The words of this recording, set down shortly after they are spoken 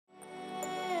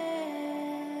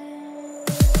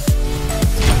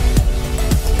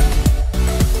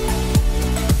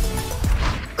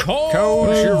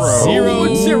Code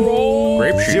Zero.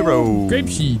 Grape Zero. Grape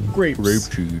seed. Grape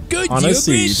seed. Good On a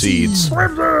seed. Seeds.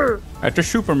 At the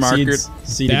supermarket.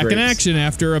 Back in action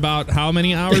after about how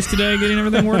many hours today getting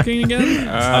everything working again?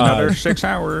 Another 6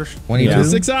 hours. 22?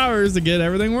 6 hours to get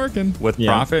everything working. With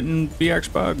profit and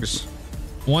Bxbugs.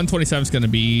 127 is going to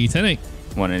be 10-8.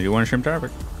 181 shrimp traffic.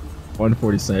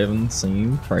 147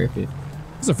 same traffic.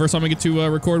 This is the first time I get to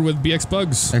record with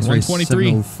Bxbugs. X-ray 123.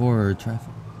 704 traffic.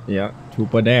 Yeah,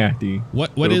 Tupa Daddy.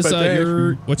 What is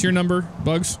what's your number,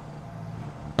 Bugs?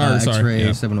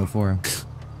 X-ray 704.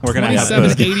 We're gonna have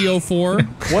 278004.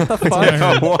 What the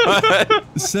fuck? What?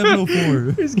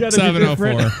 704. He's got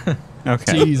 704.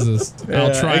 Okay. Jesus.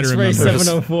 I'll try to remember.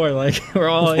 704. Like we're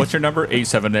all. What's your number?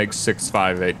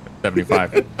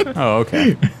 878-658-75. Oh,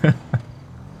 okay.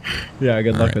 Yeah,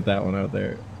 good luck right. with that one out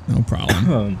there. No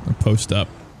problem. I'll post up.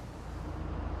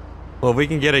 Well, we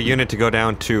can get a unit to go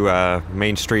down to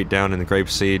Main Street down in the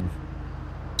Grapeseed.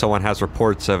 Someone has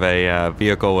reports of a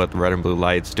vehicle with red and blue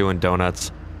lights doing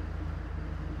donuts.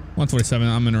 127,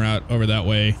 I'm en route over that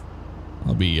way.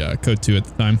 I'll be code 2 at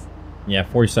the time. Yeah,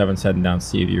 47's heading down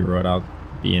Seaview Road. I'll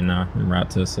be en route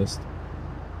to assist.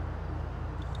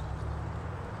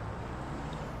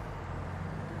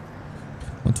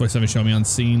 $127 show me on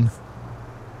scene.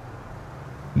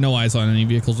 No eyes on any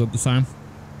vehicles at the time.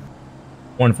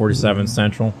 147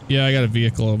 Central. Yeah, I got a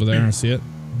vehicle over there. I see it.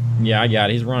 Yeah, I got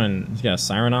it. He's running. He's got a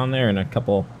siren on there and a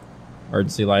couple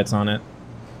emergency lights on it.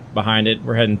 Behind it,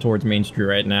 we're heading towards Main Street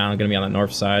right now. Going to be on the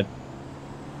north side.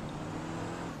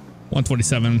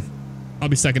 127. I'll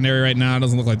be secondary right now. It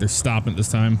doesn't look like they're stopping at this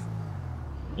time.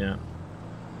 Yeah.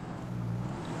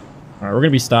 All right, we're going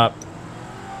to be stopped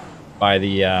by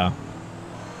the, I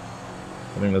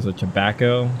think those are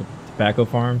tobacco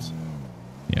farms.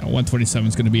 Yeah, 127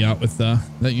 is going to be out with that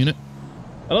unit.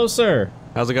 Hello, sir.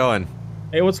 How's it going?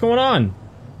 Hey, what's going on?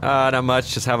 Not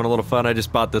much. Just having a little fun. I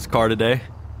just bought this car today.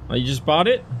 Oh, you just bought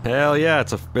it? Hell yeah,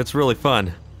 it's really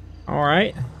fun. All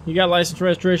right. You got license,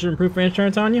 registration, and proof of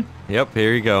insurance on you? Yep,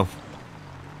 here you go.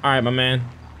 All right, my man.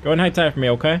 Go ahead and hang tight for me,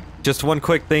 okay? Just one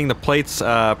quick thing. The plates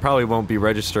probably won't be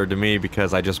registered to me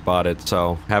because I just bought it,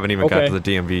 so haven't even got to the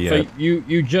DMV yet. So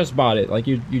you just bought it, like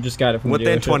you just got it from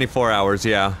within the 24 hours,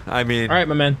 yeah. I mean. All right,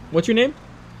 my man. What's your name?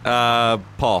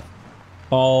 Paul.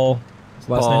 Paul. What's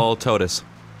the last name? Paul Totus.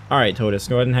 All right, Totus.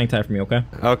 Go ahead and hang tight for me, okay?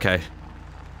 Okay.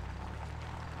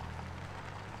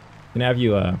 Can I have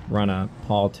you run a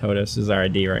Paul Totus? This is our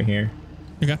ID right here.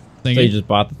 Okay, thank So you. you just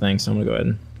bought the thing, so I'm gonna go ahead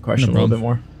and question a little bit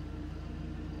more.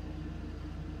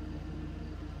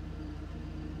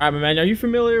 All right, my man. Are you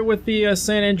familiar with the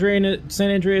San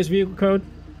Andreas vehicle code?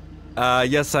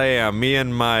 Yes, I am. Me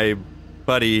and my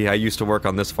buddy, I used to work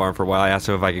on this farm for a while. I asked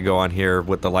him if I could go on here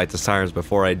with the lights and sirens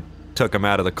before I took him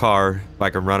out of the car, if I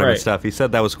could run him and stuff. He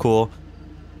said that was cool.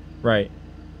 Right.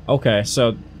 Okay,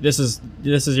 so this is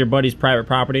your buddy's private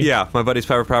property? Yeah, my buddy's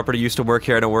private property. Used to work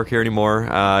here. I don't work here anymore.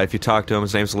 If you talk to him,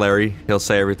 his name's Larry. He'll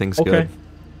say everything's good.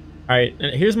 All right.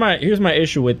 And here's my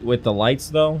issue with the lights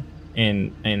though,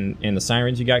 and the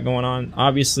sirens you got going on.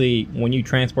 Obviously, when you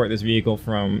transport this vehicle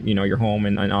from your home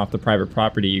and off the private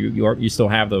property, you still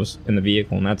have those in the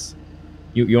vehicle, and that's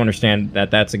you understand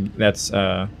that's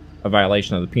a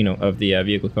violation of the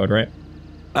vehicle code, right?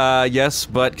 Yes,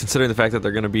 but considering the fact that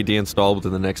they're going to be deinstalled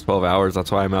within the next 12 hours,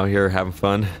 that's why I'm out here having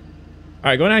fun. All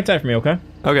right, go ahead and hang tight for me, okay?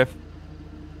 Okay.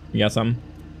 You got something?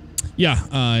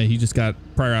 Yeah, he just got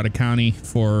prior out of county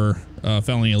for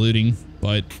felony eluding,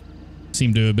 but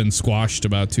seemed to have been squashed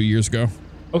about 2 years ago.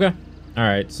 Okay. All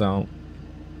right, so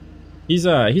he's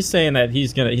saying that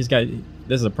this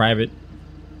is a private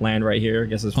land right here. I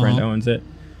guess his friend owns it.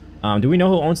 Do we know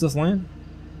who owns this land?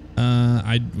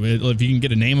 If you can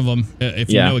get a name of them, if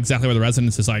you know exactly where the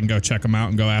residence is, I can go check them out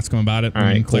and go ask them about it. All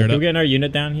right, clear it up. Can we get our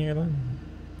unit down here then?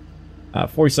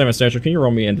 47 Central, can you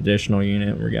roll me an additional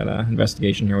unit? We got an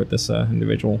investigation here with this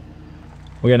individual.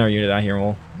 We'll get our unit out here and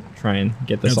we'll try and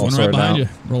get this all sorted out. You,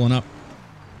 rolling up.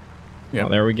 Yeah,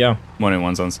 there we go.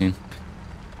 181's on scene.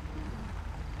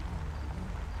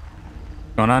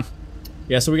 Going on?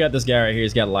 Yeah, so we got this guy right here.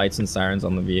 He's got lights and sirens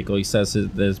on the vehicle. He says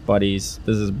this is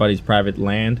his buddy's private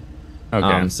land.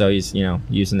 Okay. So he's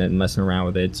using it and messing around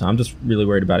with it. So I'm just really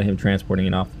worried about him transporting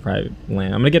it off the private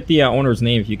land. I'm gonna get the owner's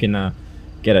name if you can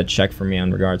get a check for me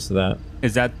in regards to that.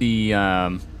 Is that the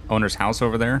owner's house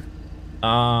over there?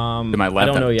 To my left, I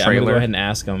don't know yet. I'm gonna go ahead and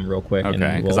ask him real quick.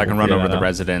 Okay, because I can run over the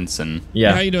residence and.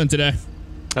 Yeah. How you doing today?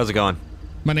 How's it going?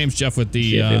 My name's Jeff with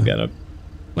the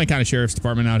Lane County Sheriff's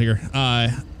Department out here.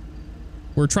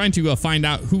 We're trying to find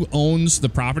out who owns the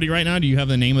property right now. Do you have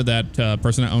the name of that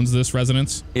person that owns this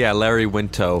residence? Yeah, Larry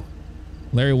Winto.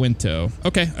 Larry Winto.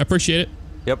 Okay, I appreciate it.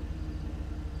 Yep.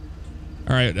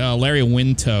 All right, Larry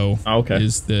Wintow. Okay.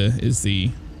 Is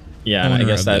the yeah? I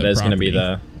guess that is going to be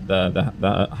property.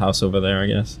 the house over there. I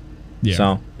guess. Yeah.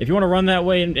 So if you want to run that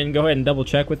way and go ahead and double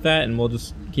check with that, and we'll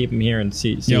just keep him here and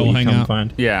see we'll what you hang come out.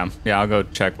 find. Yeah, I'll go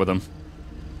check with him.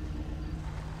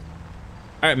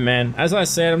 All right, man. As I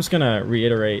said, I'm just gonna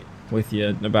reiterate with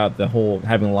you about the whole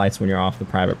having lights when you're off the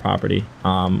private property.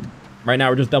 Right now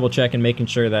we're just double checking, making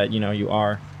sure that you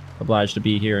are obliged to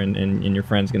be here, and your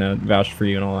friend's gonna vouch for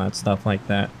you and all that stuff like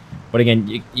that. But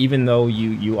again, even though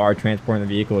you are transporting the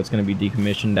vehicle, it's gonna be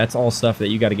decommissioned. That's all stuff that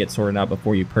you got to get sorted out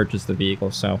before you purchase the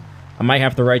vehicle. So I might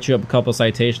have to write you up a couple of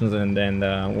citations, and then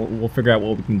we'll figure out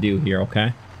what we can do here.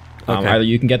 Okay. Okay. Either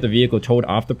you can get the vehicle towed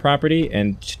off the property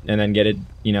and then get it,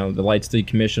 the lights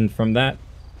decommissioned from that,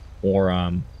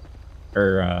 or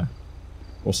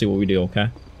we'll see what we do. Okay.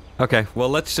 Okay. Well,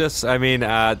 let's just. I mean,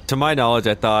 to my knowledge,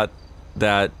 I thought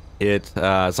that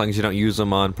as long as you don't use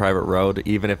them on private road,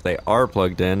 even if they are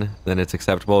plugged in, then it's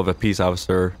acceptable. If a peace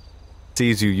officer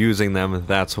sees you using them,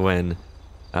 that's when.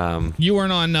 You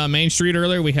weren't on Main Street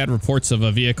earlier. We had reports of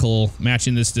a vehicle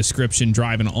matching this description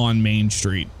driving on Main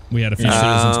Street. We had a few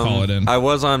citizens call it in. I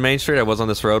was on Main Street. I was on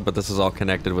this road, but this is all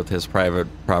connected with his private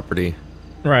property.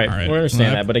 Right. All right. We understand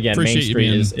Well, that, but again, Main appreciate you Street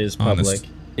being is public. honest.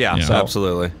 Yeah, Yeah.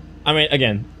 absolutely. I mean,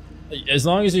 again, as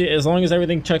long as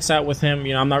everything checks out with him,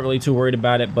 I'm not really too worried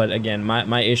about it. But again,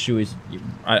 my issue is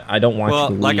I don't want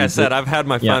you to like I leave said, with- I've had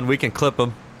my fun. Yeah. We can clip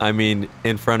them. I mean,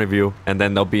 in front of you, and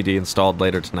then they'll be deinstalled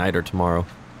later tonight or tomorrow.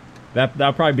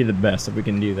 That'll probably be the best if we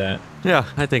can do that. Yeah,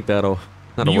 I think that'll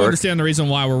You work. understand the reason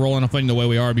why we're rolling up in the way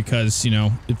we are, because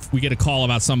if we get a call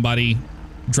about somebody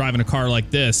driving a car like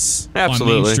this on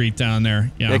Absolutely. Main Street down there,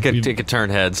 yeah, It could turn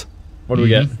heads. What do we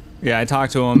get? Yeah, I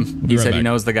talked to him. He right said he back.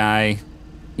 knows the guy.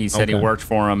 He said he Okay. worked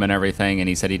for him and everything, and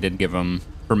he said he did give him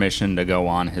permission to go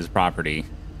on his property.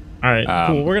 All right,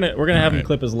 cool. We're gonna have him right.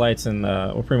 clip his lights, and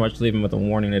we'll pretty much leave him with a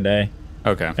warning today,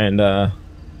 Okay. and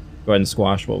go ahead and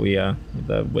squash what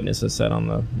the witnesses said on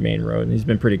the main road. And he's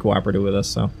been pretty cooperative with us,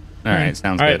 so. All right,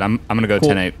 sounds All right. good. I'm gonna go Cool.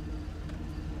 10-8.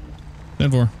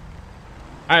 10-4. All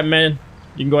right, man.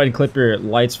 You can go ahead and clip your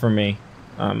lights for me.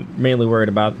 Mainly worried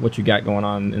about what you got going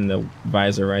on in the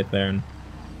visor right there, and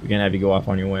we can have you go off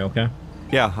on your way. Okay.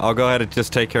 Yeah, I'll go ahead and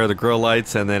just take care of the grill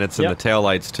lights, and then it's in Yep. the tail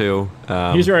lights too.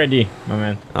 Use your ID, my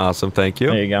man. Awesome, thank you.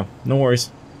 There you go. No worries.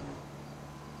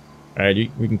 All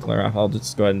right, we can clear off. I'll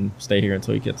just go ahead and stay here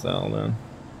until he gets that all done.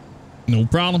 No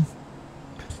problem.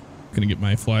 Gonna get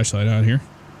my flashlight out here.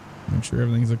 Make sure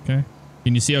everything's okay.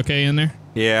 Can you see okay in there?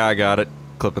 Yeah, I got it.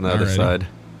 Clipping the other Alrighty. side.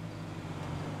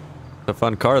 A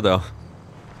fun car though.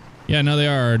 Yeah, no, they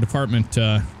are. Our department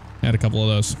had a couple of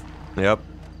those. Yep.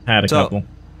 Had a So, couple.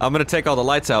 I'm gonna take all the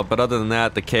lights out, but other than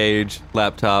that, the cage,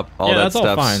 laptop, all Yeah, that that's all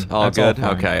stuff's fine. all That's all good.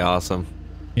 fine. Okay, awesome.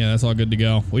 Yeah, that's all good to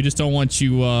go. We just don't want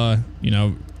you, I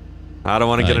don't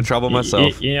want to get in trouble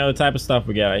myself. You know the type of stuff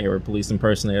we got out here with police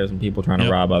impersonators and people trying to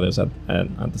Yep. rob others at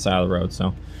the side of the road.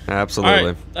 So, Absolutely. all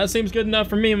right, that seems good enough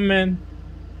for me, my man.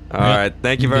 All right.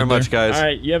 Thank you very Good much, there. guys. All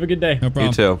right, you have a good day. no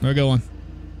problem. too. Have a good one.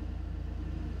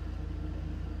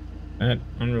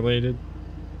 Unrelated.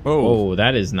 Oh, Oh,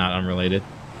 that is not unrelated.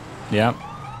 yeah.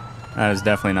 That is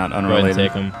definitely not Go ahead and unrelated.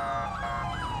 take him.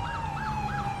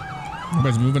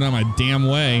 Everybody's moving out my damn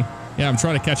way. Yeah, I'm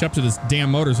trying to catch up to this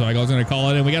damn motorcycle. I was going to call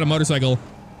it in. We got a motorcycle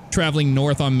traveling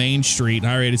north on Main Street,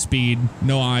 high rate of speed,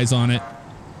 no eyes on it.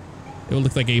 It would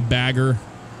look like a bagger,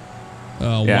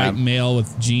 Yeah. white male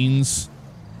with jeans.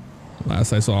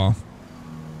 Last I saw.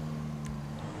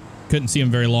 Couldn't see him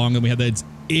very long, and we had those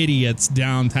idiots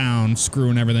downtown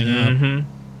screwing everything up. Mm-hmm.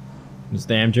 Those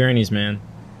damn journeys, man.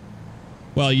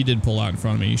 Well, you did pull out in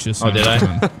front of me. You should have Oh, did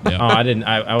I? Yeah. Oh, I didn't.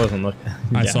 I wasn't looking.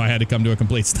 So I had to come to a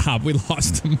complete stop. We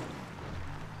lost him.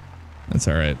 That's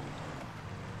all right.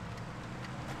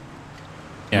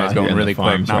 Yeah, Out he's here going in the really quick.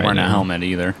 farms Not right wearing a now. helmet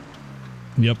either.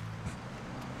 Yep.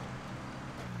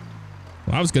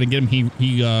 Well, I was going to get him.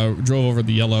 He drove over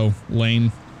the yellow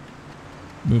lane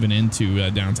moving into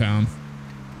downtown.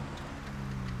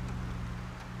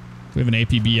 We have an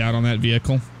APB out on that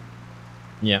vehicle.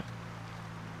 Yeah.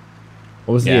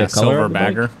 What was Yeah, the color silver of the bike?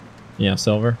 bagger. Yeah,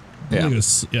 silver. I Yeah. think it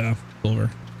was, yeah, silver.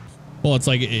 Well, it's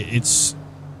like it's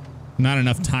not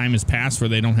enough time has passed where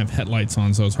they don't have headlights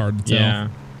on, so it's hard to tell. Yeah.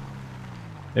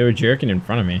 They were jerking in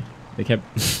front of me. They kept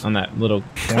on that little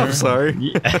corner. I'm sorry.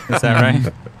 Yeah. Is that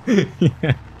right?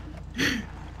 Yeah.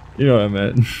 You know what I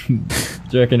meant.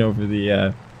 Jerking over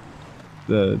the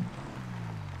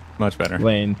Much better.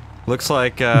 lane. Looks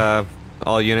like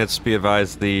all units be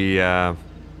advised the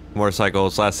motorcycle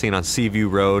was last seen on Seaview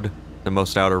Road, the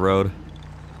most outer road.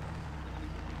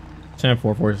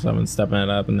 10-447 stepping it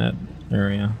up in that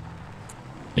area.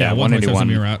 Yeah, 181. 147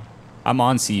 you're out. I'm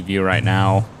on Sea View right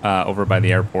now, over by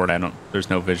the airport. There's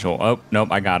no visual. Oh, nope,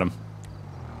 I got him.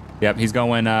 Yep, he's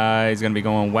gonna be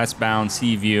going westbound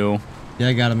Sea View. Yeah,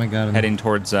 I got him. Heading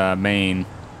towards Maine.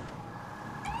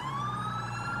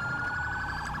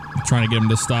 I'm trying to get him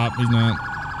to stop. He's not.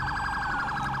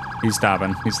 He's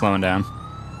stopping. He's slowing down.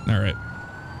 All right.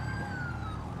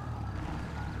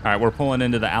 All right, we're pulling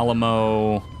into the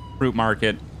Alamo Fruit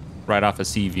Market right off of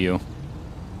Sea View.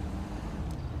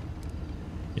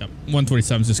 Yep.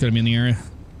 127 is just going to be in the area.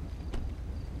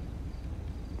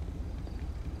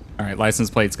 All right,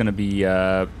 license plate's going to be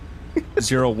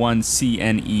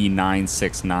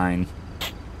 01CNE969.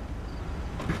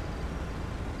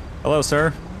 Hello,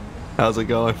 sir. How's it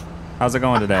going? How's it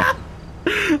going today?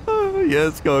 Yeah,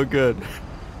 it's going good.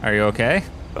 Are you okay?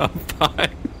 I'm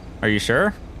fine. Are you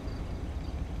sure?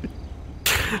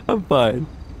 I'm fine.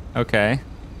 Okay.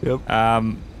 Yep.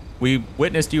 We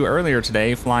witnessed you earlier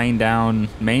today flying down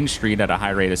Main Street at a high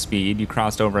rate of speed. You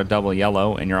crossed over a double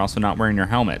yellow, and you're also not wearing your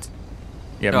helmet.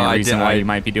 You have any reason why you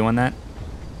might be doing that?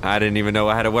 I didn't even know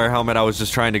I had to wear a helmet. I was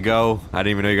just trying to go. I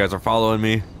didn't even know you guys were following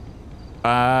me.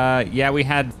 Yeah, we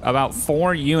had about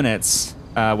 4 units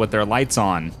with their lights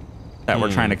on that were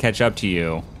trying to catch up to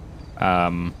you.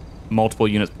 Multiple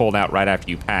units pulled out right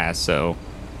after you passed, so...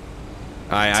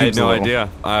 I had no idea.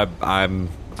 I'm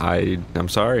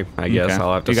sorry. I guess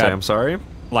I'll have to say I'm sorry.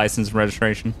 License and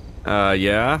registration?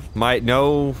 Yeah.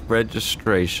 No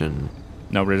registration.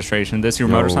 No registration. This your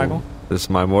motorcycle? This is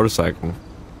my motorcycle.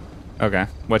 Okay.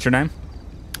 What's your name?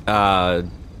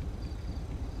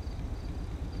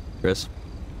 Chris.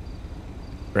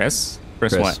 Chris?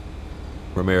 Chris what?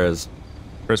 Ramirez.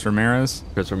 Chris Ramirez?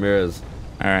 Chris Ramirez.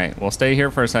 All right. Well, stay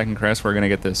here for a second, Chris. We're going to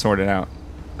get this sorted out.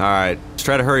 All right. Just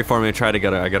try to hurry for me. I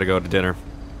gotta go to dinner.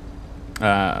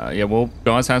 Yeah, we'll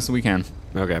go as fast as we can.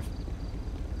 Okay.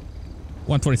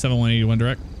 127, 181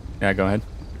 direct. Yeah, go ahead.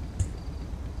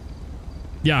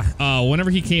 Yeah, whenever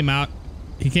he came out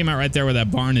right there where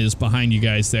that barn is behind you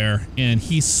guys there, and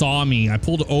he saw me. I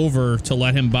pulled over to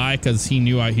let him by because he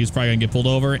knew he was probably going to get pulled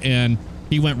over, and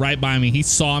he went right by me. He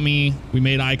saw me. We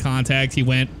made eye contact. He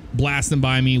went blasting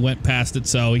by me, went past it,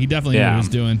 so he definitely knew what he was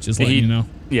doing, just letting you know.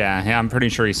 Yeah, I'm pretty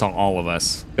sure he saw all of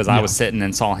us because I was sitting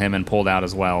and saw him and pulled out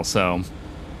as well, so...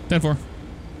 10-4.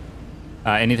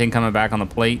 Anything coming back on the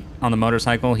plate on the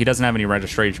motorcycle? He doesn't have any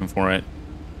registration for it.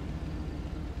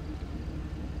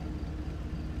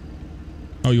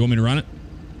 Oh, you want me to run it?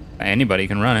 Anybody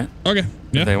can run it. Okay.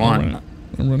 Yeah, if they want.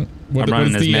 I'll run it. I'm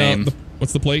running his name.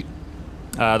 What's the plate?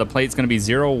 The plate's going to be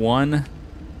 01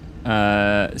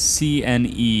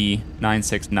 CNE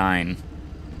 969.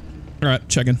 All right,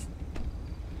 checking.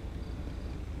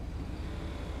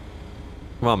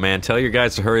 Come on, man. Tell your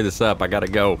guys to hurry this up. I gotta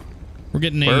go. We're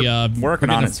getting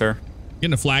working on it, sir.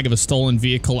 Getting a flag of a stolen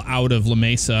vehicle out of La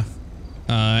Mesa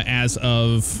as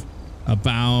of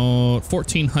about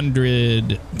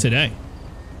 1400 today.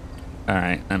 All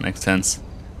right, that makes sense.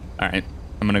 All right,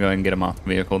 I'm gonna go ahead and get him off the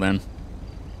vehicle then.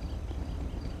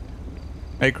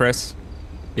 Hey, Chris.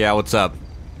 Yeah, what's up?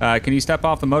 Can you step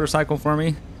off the motorcycle for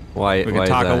me? Why? We can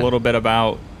talk a little bit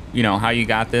about, how you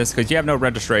got this, because you have no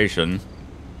registration.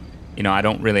 I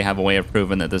don't really have a way of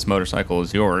proving that this motorcycle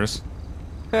is yours.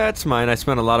 That's mine. I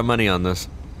spent a lot of money on this.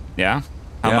 Yeah?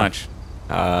 How much?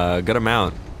 Good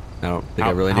amount. I don't think I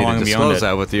really need long to have you owned disclose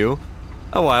that with you.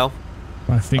 A while.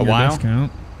 My finger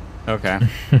discount. Okay.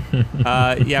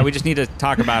 Yeah, we just need to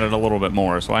talk about it a little bit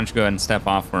more, so why don't you go ahead and step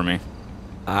off for me?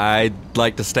 I'd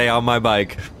like to stay on my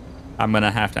bike. I'm going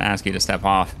to have to ask you to step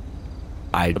off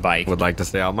the bike. Would like to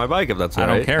stay on my bike if that's all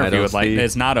right. I don't care if you would like.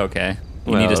 It's not okay.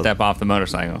 You need to step off the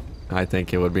motorcycle. I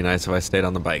think it would be nice if I stayed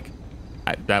on the bike.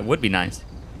 That would be nice.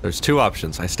 There's 2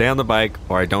 options. I stay on the bike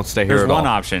or I don't stay here at all. There's one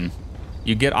option.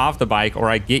 You get off the bike or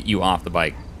I get you off the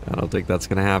bike. I don't think that's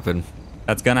going to happen.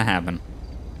 That's going to happen.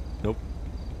 Nope.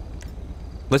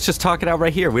 Let's just talk it out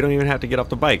right here. We don't even have to get off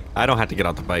the bike. I don't have to get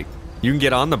off the bike. You can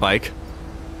get on the bike.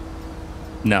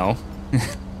 No.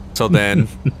 So then,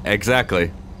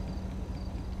 exactly.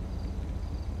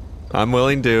 I'm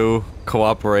willing to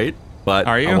cooperate, but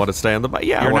Are you? I want to stay on the bike.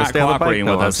 Yeah, You're I want to not stay on the bike. cooperating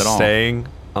No, with us I'm at all. staying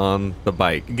on the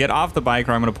bike. Get off the bike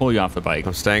or I'm going to pull you off the bike.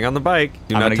 I'm staying on the bike.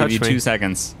 Do I'm not going to touch give you me. 2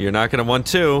 seconds. You're not going to want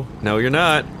to. No, you're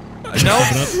not. Nope.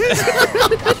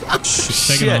 Shh,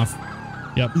 taking off.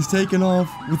 Yep. He's taking off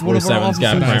with one of our 47's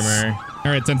got officers. primary.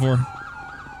 All right, 10-4.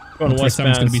 Going 127's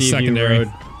westbound going to be Seaview secondary.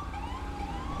 Road.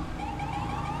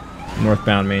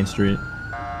 Northbound Main Street. All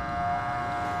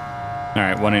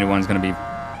right, 181 is going to be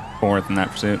 4th in that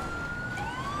pursuit.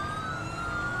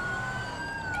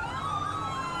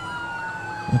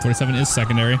 127 is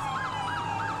secondary.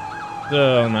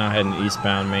 So now heading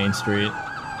eastbound Main Street.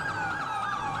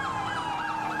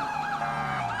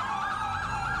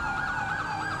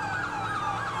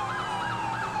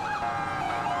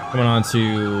 Coming on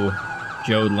to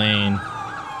Jode Lane,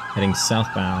 heading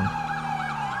southbound.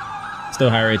 Still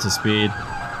high rates of speed.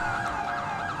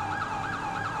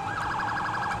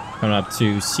 Coming up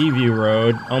to Seaview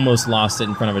Road. Almost lost it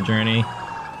in front of a journey.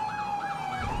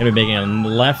 Gonna be making a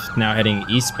left, now heading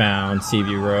eastbound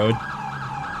Seaview Road.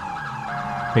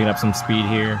 Picking up some speed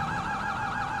here.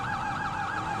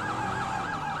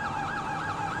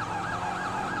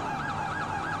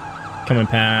 Coming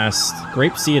past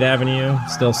Grapeseed Avenue,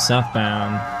 still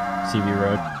southbound Seaview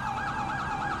Road.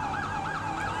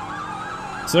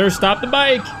 Sir, stop the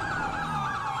bike!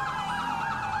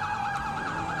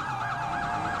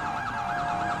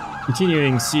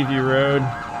 Continuing Seaview Road.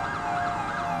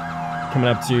 Coming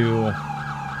up to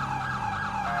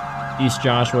East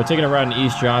Joshua. Taking a route in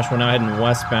East Joshua, now heading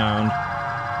westbound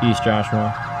East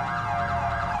Joshua.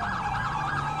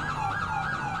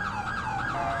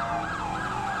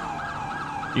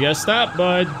 You gotta stop,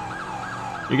 bud.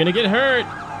 You're gonna get hurt.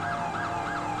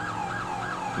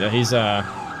 Yeah, he's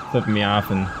flipping me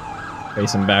off and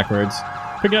facing backwards.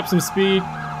 Picking up some speed,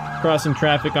 crossing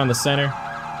traffic on the center.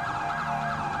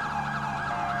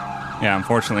 Yeah,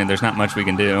 unfortunately, there's not much we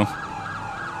can do.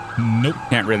 Nope.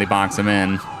 Can't really box him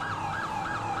in.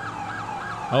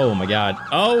 Oh my god.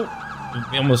 Oh!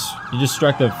 You just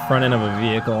struck the front end of a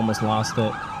vehicle, almost lost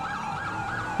it.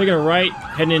 Taking a right,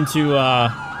 heading into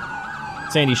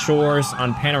Sandy Shores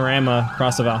on Panorama,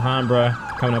 across of Alhambra,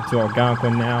 coming up to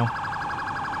Algonquin now.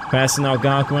 Passing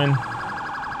Algonquin.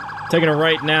 Taking a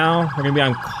right now, we're gonna be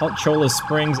on Cholla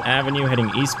Springs Avenue, heading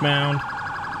eastbound.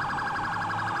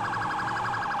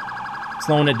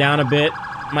 Slowing it down a bit.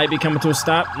 Might be coming to a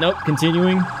stop. Nope,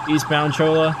 continuing. Eastbound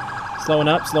Cholla. Slowing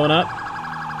up, slowing up.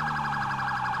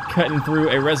 Cutting through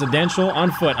a residential.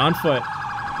 On foot, on foot.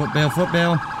 Foot bail, foot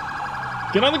bail.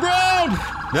 Get on the ground!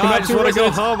 No, I just want to go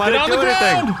home. I didn't do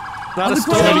anything. Not a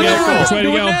stolen vehicle. Which way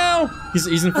to go? Now.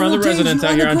 He's in front of the residence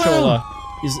out here on Cholla.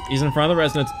 He's in front of the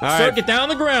residence. All Sir, right. get down on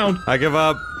the ground. I give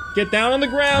up. Get down on the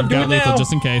ground. I've Do got it lethal now.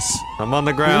 just in case. I'm on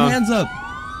the Put your ground. hands up.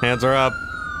 Hands are up.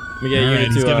 Let me get All right, you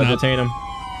he's giving to up. detain him.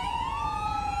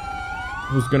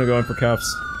 Who's gonna go in for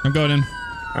cuffs? I'm going in.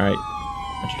 All right,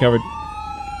 got you covered.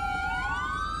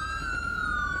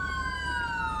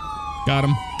 Got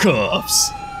him.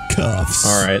 Cuffs. Cuffs.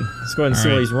 All right, let's go ahead and see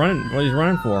All what right. he's running. What he's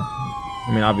running for.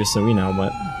 I mean, obviously we know,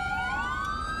 but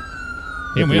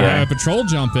Yeah, we had a patrol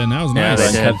jump in. That was Yeah,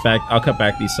 nice. they did. cut back. I'll cut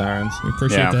back these sirens. We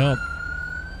appreciate Yeah. the help.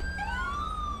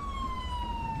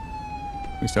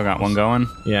 We still got one going?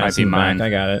 Yeah, I Might see be back. mine. I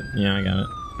got it. Yeah, I got it.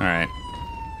 All right.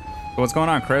 So what's going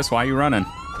on, Chris? Why are you running?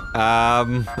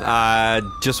 I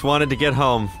just wanted to get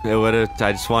home.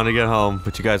 I just wanted to get home,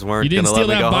 but you guys You weren't didn't gonna steal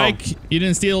let me that go bike. home. You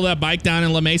didn't steal that bike down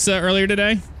in La Mesa earlier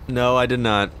today? No, I did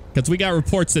not. Because we got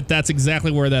reports that that's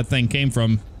exactly where that thing came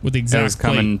from with the It exact was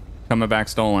plate. coming back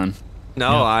stolen.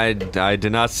 No, Yeah. I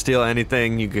did not steal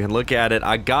anything. You can look at it.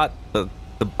 I got the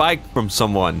bike from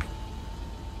someone.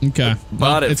 Okay.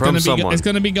 Bought it it's from gonna be someone. it's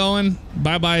gonna be going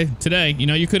bye-bye today. You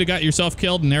know, you could have got yourself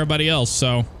killed and everybody else,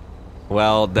 so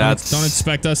Well, don't that's.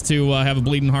 expect us to have a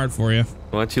bleeding heart for you.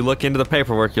 Once you look into the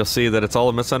paperwork, you'll see that it's all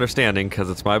a misunderstanding because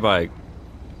it's my bike.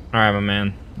 All right, my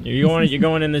man. You're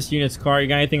going in this unit's car. You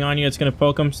got anything on you that's gonna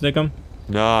poke him, stick him?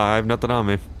 No, I have nothing on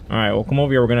me. All right. Well, come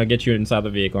over here. We're gonna get you inside the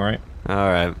vehicle. All right. All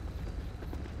right.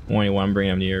 Only one. Bring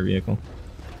him to your vehicle.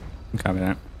 Copy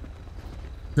that.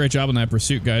 Great job on that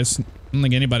pursuit, guys. I don't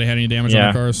think anybody had any damage on Yeah.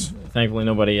 the cars. Thankfully,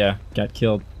 nobody got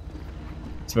killed.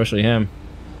 Especially him.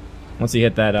 Once he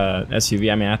hit that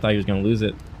SUV, I mean, I thought he was gonna lose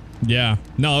it. Yeah.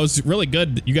 No, it was really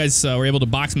good. You guys were able to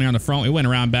box me on the front. We went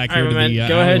around back All here right, to man. the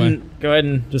Go ahead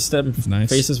and just step nice.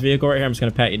 face this vehicle right here. I'm just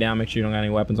gonna pat you down. Make sure you don't got any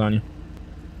weapons on you.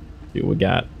 See what we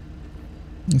got.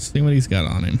 Let's see what he's got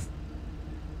on him.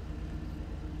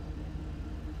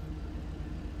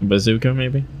 Bazooka,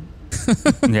 maybe.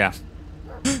 Yeah.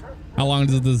 How long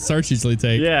does the search usually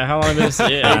take? Yeah. How long does?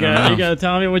 Yeah, you gonna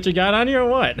tell me what you got on you or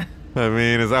what? I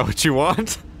mean, is that what you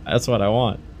want? That's what I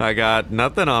want. I got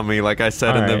nothing on me, like I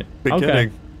said in the beginning.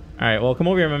 Okay. All right. Well, come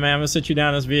over here, my man. I'm gonna sit you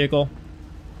down in this vehicle.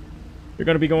 You're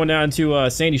gonna be going down to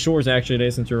Sandy Shores actually today,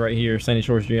 since you're right here, Sandy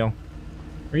Shores jail.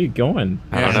 Where are you going?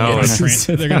 I don't Yeah, know. yeah. It's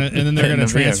They're gonna, and then they're In gonna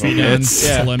the transfer you vehicle. down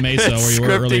It's- to La Mesa where you were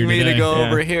earlier scripting me today. to go Yeah.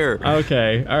 over here.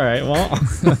 Okay. All right. Well.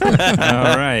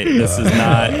 All right. This is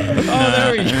not. Oh,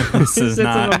 there we go. This is Sits in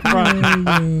not. the front.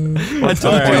 I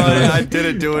told All you right. I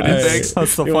didn't do All anything. right.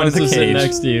 That's the He fun wants of the to sit cage.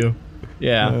 next to you.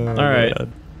 Yeah. All right.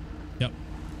 Yep.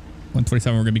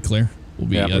 127, we're gonna be clear. We'll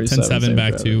be Yeah, 10-7 same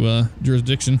back traffic. to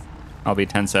jurisdiction. I'll be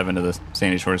 10-7 to the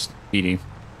Sandy Shores PD.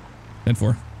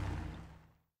 10-4.